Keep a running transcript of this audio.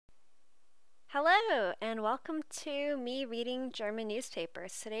Hello, and welcome to me reading German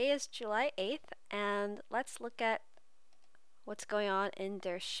newspapers. Today is July 8th, and let's look at what's going on in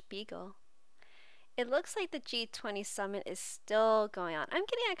Der Spiegel. It looks like the G20 summit is still going on. I'm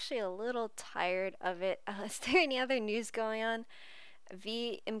getting actually a little tired of it. Is there any other news going on?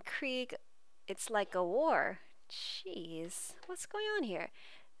 Wie im Krieg, it's like a war. Jeez, what's going on here?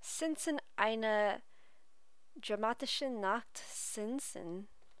 Sinsen eine dramatische Nacht Sinsen.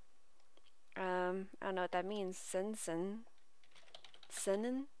 I don't know what that means. Sinnen?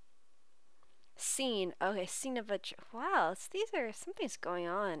 Scene. Okay, scene of a. Wow, something's going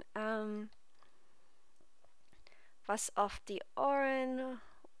on. Was auf die Ohren?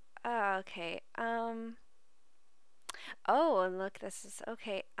 Okay. Oh, and look, this is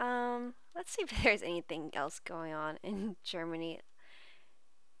okay. Let's see if there's anything else going on in Germany.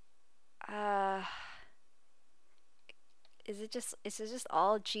 Uh, is it just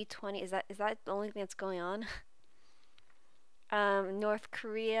all G20? Is that the only thing that's going on? North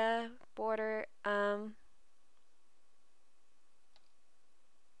Korea border.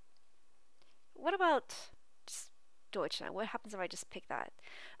 What about just Deutschland? What happens if I just pick that?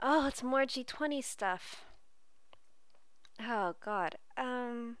 Oh, it's more G20 stuff. Oh God.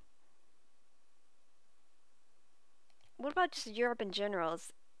 What about just Europe in general?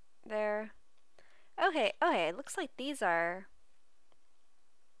 Is there? Okay. It looks like these are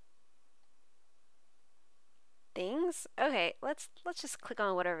things. Okay, let's just click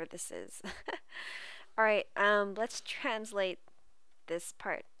on whatever this is. All right. Let's translate this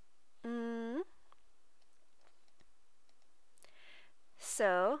part.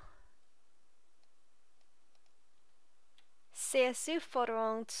 So,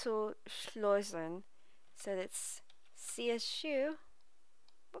 CSU-Forderung zu schleusen. So that's CSU.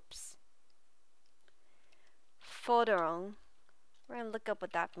 Whoops. Forderung. We're gonna look up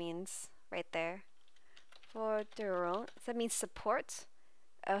what that means right there. Forderung. Does that mean support?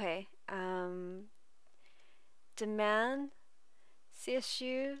 Okay. Demand.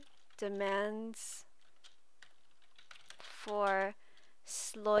 CSU demands for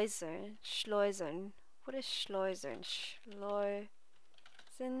Schleusern. What is Schleusern? Schleusen?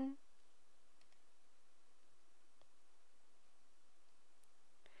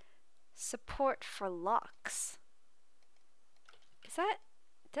 Support for locks.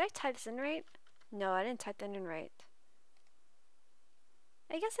 Did I type this in right? No, I didn't type that in right.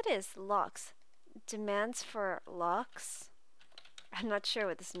 I guess it is, locks. Demands for locks? I'm not sure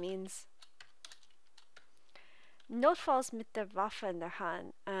what this means. Notfalls mit der Waffe in der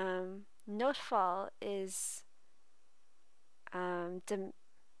Hand. Notfall is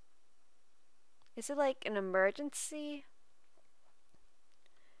is it like an emergency?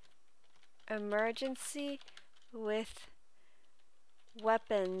 Emergency with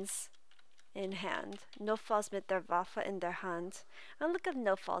weapons in hand. Notfalls mit der Waffe in der Hand. I'll look up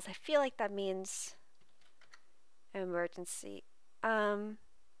notfalls. I feel like that means emergency. In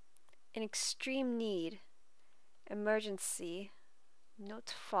extreme need. Emergency.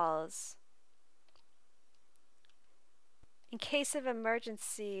 Notfalls. In case of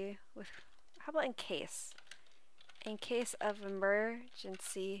emergency with. How about in case? In case of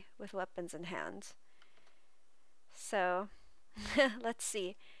emergency with weapons in hand. So, let's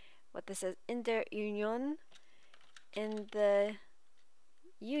see what this is. In der Union. In the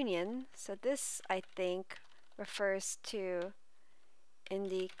Union. So this, I think, refers to in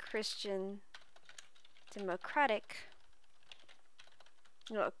the Christian Democratic.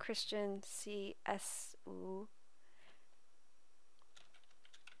 No, Christian CSU.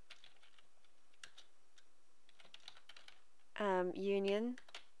 Union.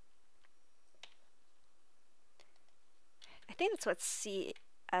 I think that's what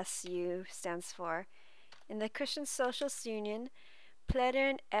CSU stands for. In the Christian Socialist Union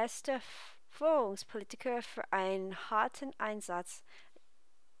plädieren erste Führungspolitiker für einen harten Einsatz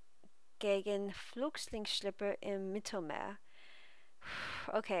gegen Flüchtlingsschlepper im Mittelmeer.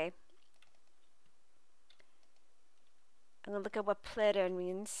 Okay. I'm gonna look at what plädieren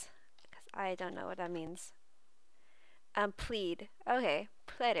means because I don't know what that means. Plead. Okay,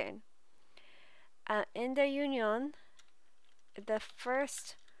 plädieren. In der Union, the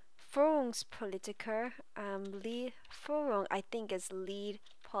first Führungspolitiker, lead Führung, I think is lead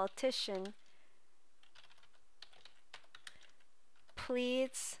politician,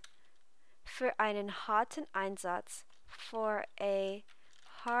 pleads für einen harten Einsatz, for a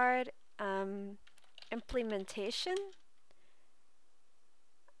hard implementation,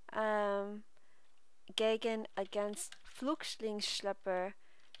 against Flüchtlingsschlepper,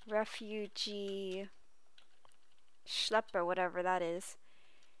 refugee, Schlepper, whatever that is,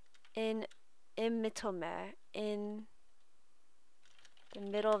 in Im Mittelmeer, in the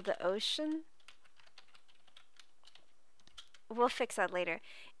middle of the ocean. We'll fix that later.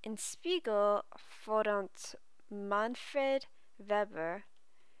 In Spiegel fordert Manfred Weber,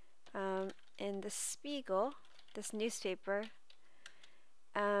 in the Spiegel, this newspaper,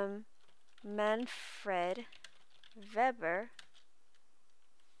 Manfred Weber,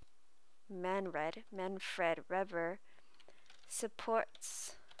 Manfred Weber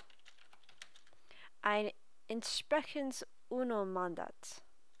supports ein entsprechendes UNO-Mandat,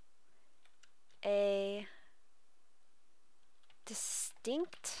 a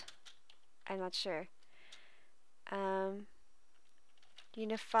distinct, I'm not sure,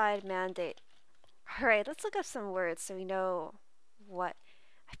 unified mandate. Alright, let's look up some words so we know what.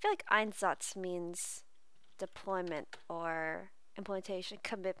 I feel like Einsatz means deployment or implementation,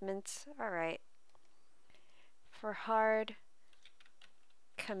 commitment. Alright. For hard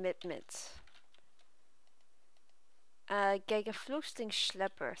commitment. Gegen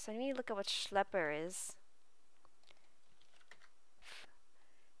Flüchtlingsschlepper. So I need to look at what Schlepper is.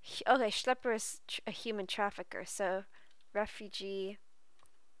 Okay, Schlepper is a human trafficker. So refugee,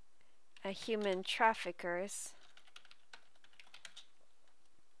 human traffickers.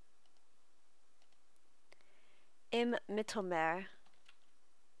 Im Mittelmeer.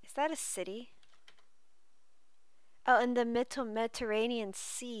 Is that a city? Oh, in the Mediterranean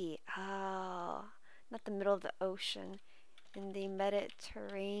Sea. Oh, not the middle of the ocean. In the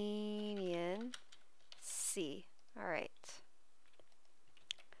Mediterranean Sea. Alright.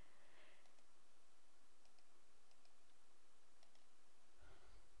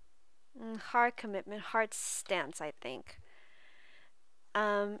 Hard commitment, hard stance, I think.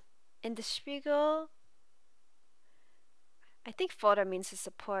 In the Spiegel, I think fodder means to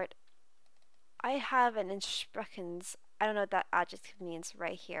support. I have an entsprechens. I don't know what that adjective means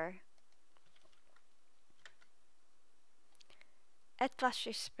right here.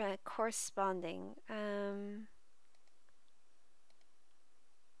 Etwas corresponding.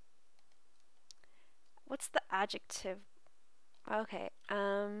 What's the adjective? Okay.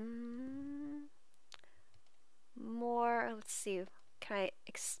 More. Let's see. Can I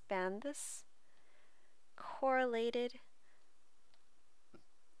expand this? Correlated.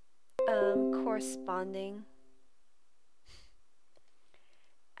 Corresponding.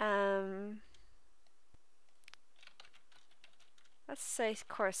 Let's say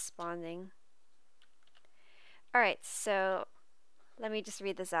corresponding. Alright, so let me just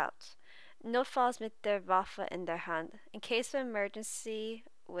read this out. Notfalls mit der Waffe in der Hand. In case of emergency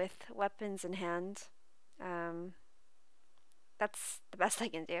with weapons in hand. That's the best I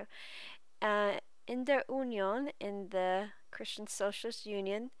can do. In der Union, in the Christian Socialist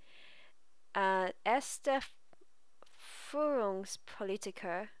Union, erster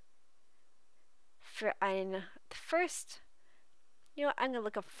Führungspolitiker für ein first. You know what, I'm gonna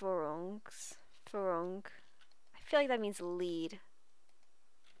look up Führung. I feel like that means lead.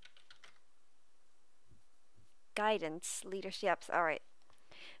 Guidance, leadership. Alright.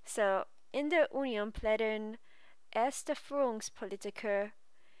 So, in der Union plädern erster Führungspolitiker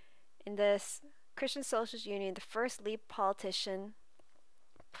in the Christian Socialist Union, the first lead politician,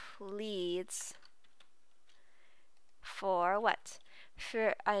 pleads for what?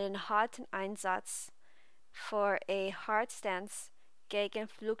 Für einen harten Einsatz, for a hard stance gegen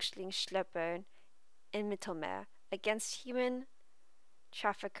Flüchtlingsschlepper in Mittelmeer, against human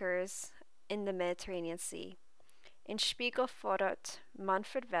traffickers in the Mediterranean Sea. In Spiegel fordert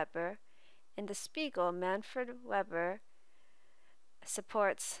Manfred Weber. In the Spiegel, Manfred Weber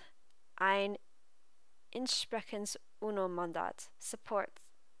supports ein entsprechendes UNO-Mandat,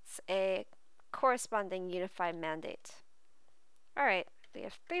 supports a corresponding unified mandate. Alright, we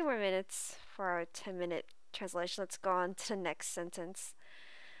have 3 more minutes for our 10-minute translation. Let's go on to the next sentence.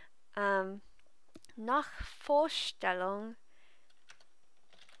 Nach Vorstellung,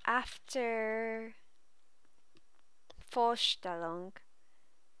 after Vorstellung,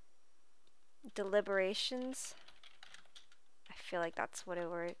 deliberations. I feel like that's what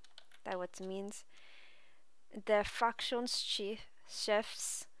what it means. The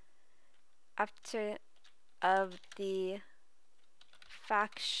Fraktionschefs after of the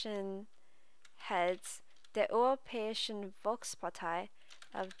faction heads, der Europäischen Volkspartei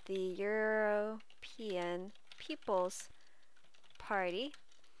of the European People's Party,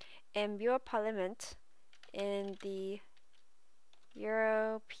 im Europarlament, in the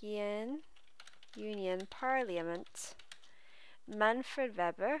European Union Parliament, Manfred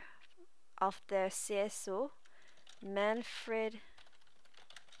Weber of the CSU, Manfred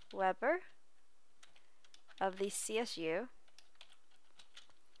Weber of the CSU,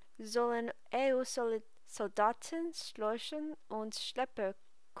 sollen EU-Soldaten, Schläuchen und Schlepper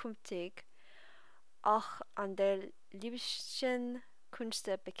künftig auch an der libyschen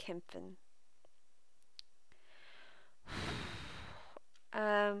Küste bekämpfen.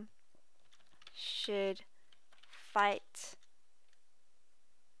 Should fight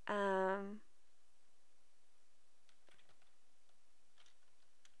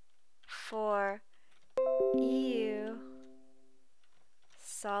for EU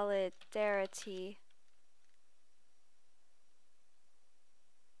solidarity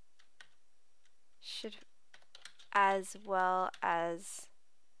should as well as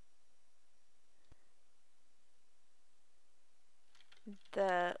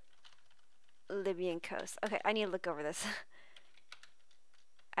the Libyan coast. Okay, I need to look over this.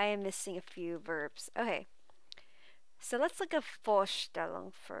 I am missing a few verbs. Okay, so let's look at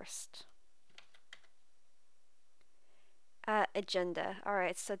Vorstellung first. Agenda. All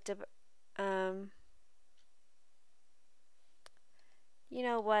right, so you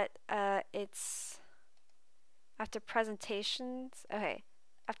know what? It's after presentations. Okay,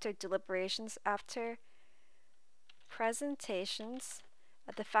 after deliberations, after presentations,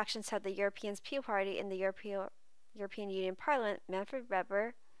 the factions had the European People Party in the European Union Parliament. Manfred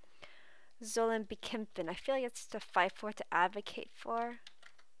Weber sollen bekämpfen. I feel like it's to fight for, to advocate for.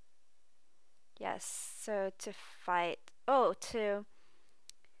 Yes, so to fight. Oh, to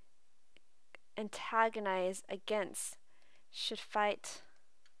antagonize against. Should fight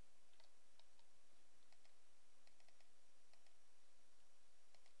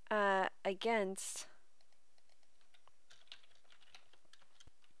against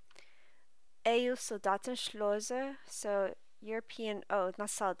EU-Soldatenschleuse, so European, oh, not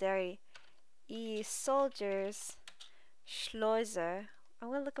solidarity, EU soldiers, Schleuse.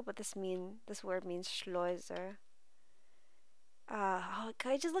 I'm gonna look up what this word means, Schleuse. Oh,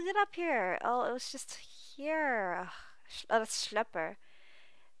 can I just look it up here? Oh, it was just here. Oh, that's Schlepper.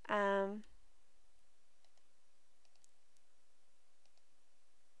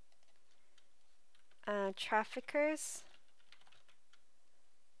 Traffickers.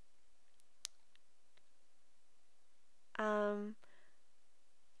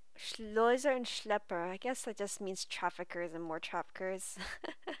 Schleuser and Schlepper. I guess that just means traffickers and more traffickers.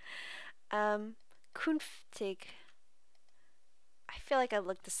 Künftig. I feel like I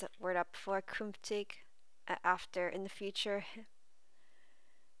looked this word up before. Künftig. After, in the future.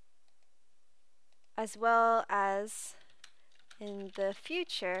 As well as in the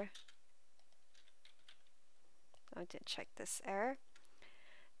future. I didn't check this error.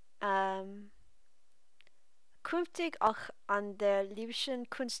 Künftig auch an der libyschen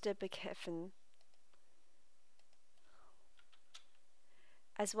Küste bekämpfen.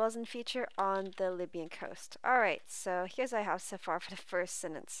 As well as in future on the Libyan coast. Alright, so here's what I have so far for the first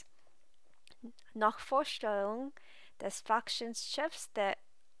sentence. Nach Vorstellung des Fraktionschefs der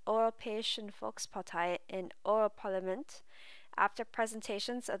Europäischen Volkspartei in Europarlament, after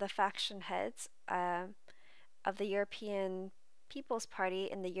presentations of the faction heads of the European People's Party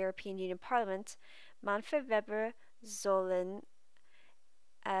in the European Union Parliament, Manfred Weber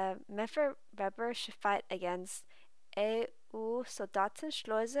should fight against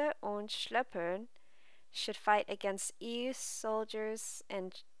EU-Soldatenschleuse und Schleppern, should fight against EU soldiers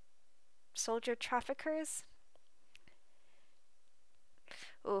and soldier traffickers.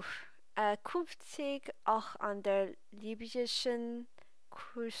 Künftig auch an der libyschen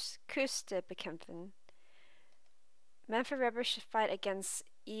Küste bekämpfen. Manfred Weber should fight against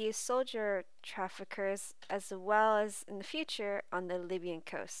EU soldier traffickers as well as in the future on the Libyan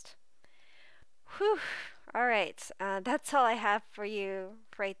coast. Whew. Alright, that's all I have for you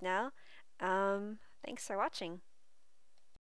right now. Thanks for watching.